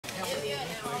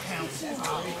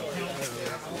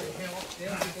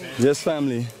Yes,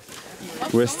 family.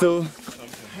 We're still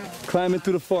climbing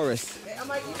through the forest.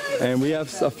 And we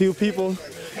have a few people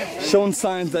showing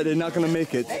signs that they're not going to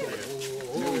make it.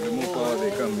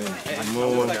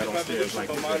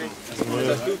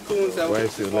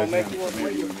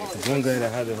 One guy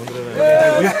that had it.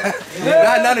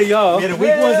 None of y'all. Yeah, the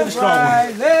weak ones are the strong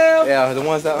ones. Yeah, the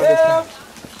ones that understand.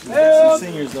 Some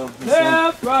seniors though.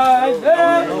 Left, right,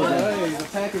 left. The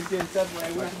pack is getting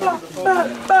separated.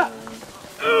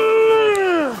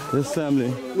 This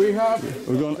family, we're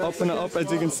going up and up,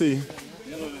 as you can see.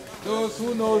 Those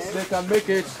who knows they can make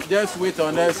it, just wait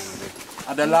on us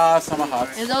at the last summer hut.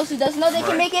 And those who doesn't know they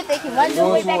can make it, they can run their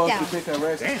way back down. To take a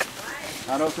rest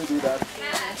and also do that.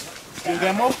 You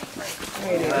get more?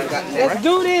 Let's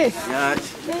do this. Yeah.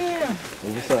 Damn.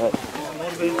 What's up?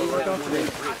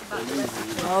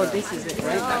 Oh, this is it,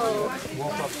 right?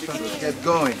 Get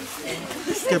going.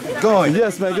 Let's keep it going.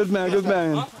 Yes, man. Good man. Good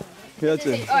man.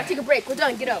 Gotcha. All right, take a break. We're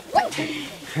done. Get up. What?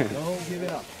 Don't give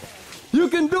it up. You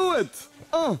can do it.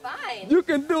 Fine. You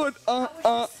can do it.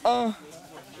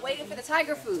 Waiting for the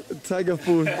tiger food. Tiger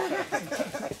food.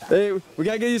 Hey, we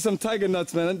gotta get you some tiger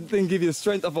nuts, man. That thing give you the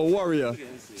strength of a warrior.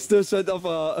 Still strength of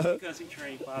a... Because he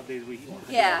trained 5 days a week.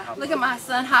 Yeah, look at my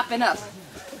son hopping up.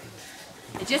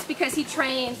 And just because he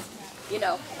trains, you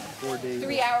know,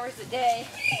 3 hours a day,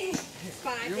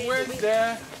 5 days a week,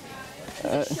 There.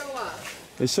 show up.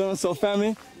 It's showing us so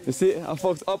family. You see our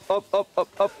folks up,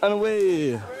 and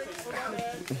away.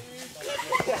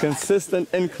 Consistent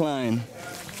incline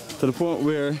to the point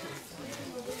where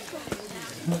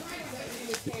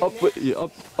you're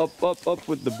up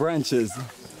with the branches.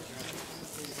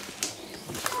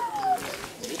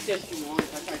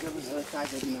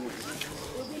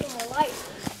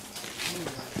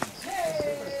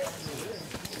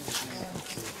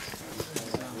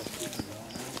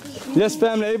 Yes,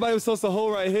 family. Everybody was supposed to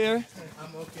hold right here.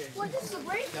 I'm okay. What, this is a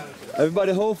break?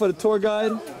 Everybody hold for the tour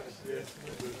guide.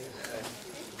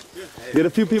 Get a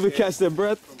few people to catch their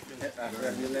breath.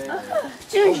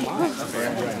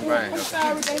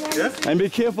 And be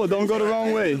careful, don't go the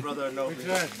wrong way.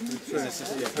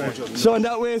 Sean,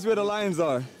 that way is where the lions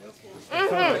are.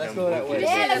 Let's go that way.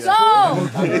 Yeah, let's go.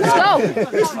 Let's go.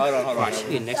 Hold on.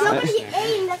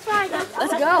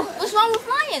 Let's go. What's wrong with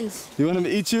lions? You want them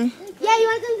to eat you? Yeah, you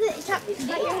want them to cut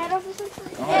your head off or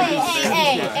something?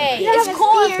 Hey. It's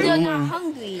cold if they're not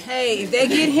hungry. Hey, if they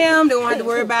get him, they won't have to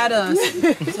worry about us.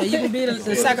 So you can be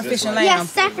the sacrificial lamb. Yeah,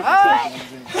 sacrifice. All right.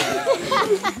 I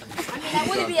mean, that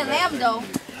wouldn't be a lamb, though.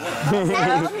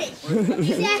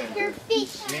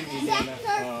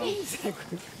 Sacrifice.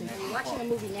 We're watching a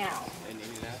movie now.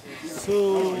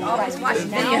 Alright, watch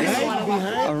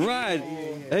now. All right.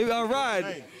 Hey, all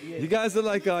right. You guys are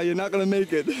like, you're not going to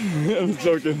make it. I'm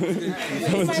joking.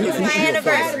 It's my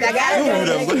anniversary. I got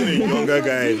it. Younger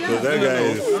guy, because that guy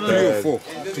is beautiful.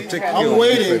 I'm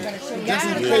waiting just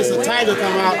in case a tiger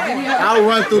come out. I'll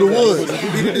run through the woods.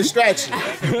 Be the distraction.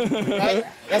 Right?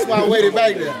 That's why I waited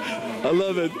back there. I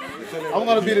love it. I'm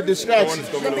gonna be the distraction.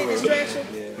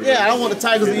 Yeah, I don't want the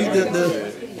tigers to eat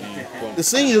the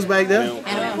seniors back there.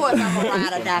 And of course I'm a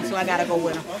ride or die, so I gotta go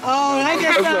with them. Oh, I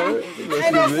guess so.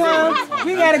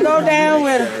 We gotta go down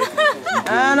with them.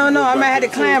 I don't know. I might have to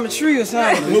climb a tree or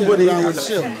something. Nobody on the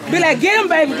ship. Be like, get him,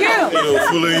 baby, get him.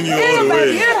 Following you Get all him, the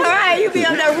baby, way. get him. All right, you be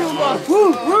on that roof going,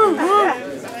 woo, woo, woo.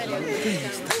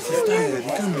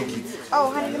 Oh,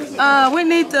 honey, let me see. We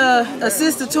need to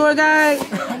assist the tour guide.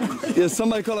 Yeah,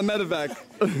 somebody call a medevac.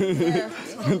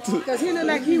 Because he looked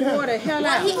like he wore the hell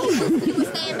out. He was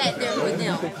staying back there with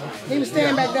them. He was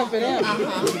staying back there for them.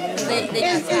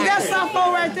 Is that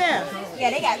softball right there? Yeah,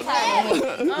 they got tired.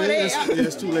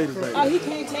 It's too late back Oh, he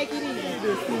can't take it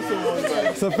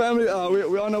either. So family,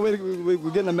 we're on our way.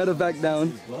 We're getting a medevac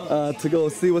down to go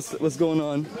see what's going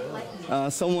on.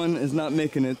 Someone is not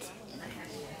making it.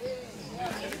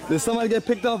 Did somebody get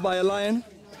picked off by a lion?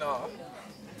 No.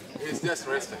 It's just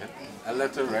resting. I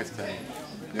left her resting.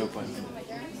 No point.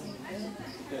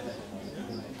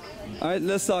 All right,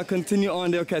 let's continue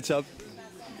on. They'll catch up.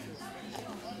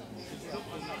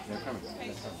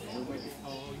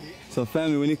 So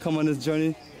family, when you come on this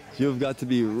journey, you've got to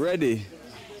be ready.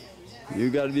 You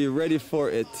got to be ready for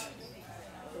it.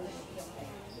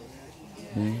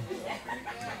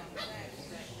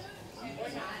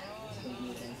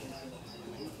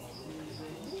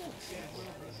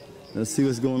 Let's see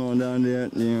what's going on down there.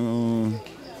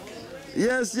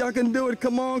 Yes, y'all can do it.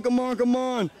 Come on, come on, come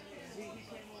on.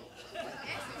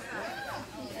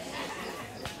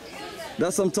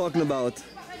 That's what I'm talking about.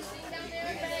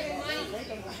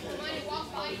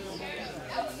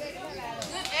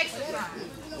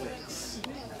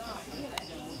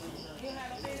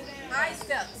 High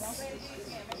steps.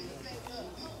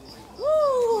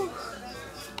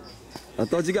 I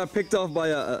thought you got picked off by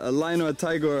a lion or a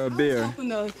tiger or a bear. Helping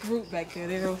the group back there,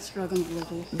 they're all struggling a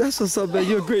little bit. That's what's up, man.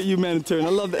 You're a great humanitarian. I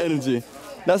love the energy.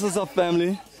 That's what's up,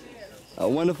 family. A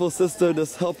wonderful sister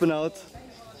that's helping out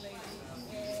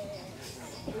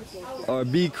our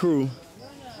B crew.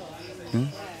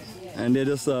 And they're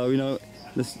just, you know,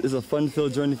 this is a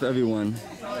fun-filled journey for everyone.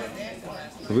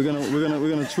 So we're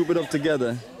gonna troop it up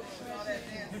together.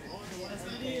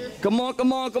 Come on,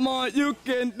 come on, come on! You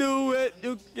can do it!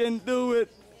 You can do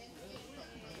it!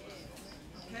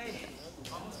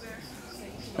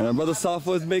 And our brother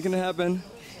Safa is making it happen.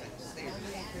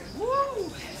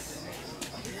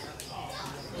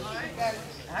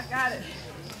 I got it.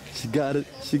 She got it.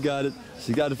 She got it.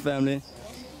 She got it, family.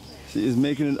 She is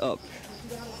making it up.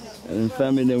 And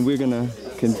family, then we're gonna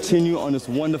continue on this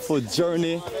wonderful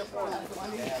journey.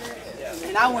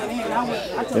 And I went in, You know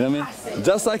what I mean?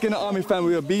 Just like in the Army,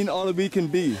 family, we are being all that we can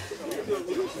be.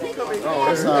 Oh,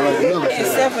 that sounds like another thing.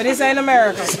 except for this ain't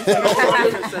America.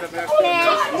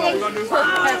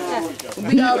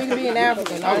 Be all we can be in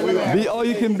Africa. Be all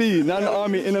you can be, not in the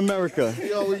Army, in America.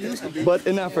 Be all we used to be. But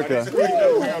in Africa. Be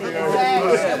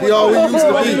all we used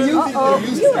to be.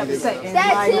 That's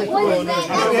it. What is that?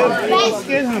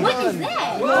 What is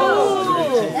that?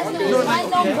 Whoa. That's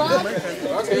no bug.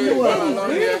 Okay,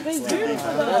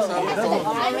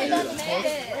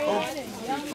 That's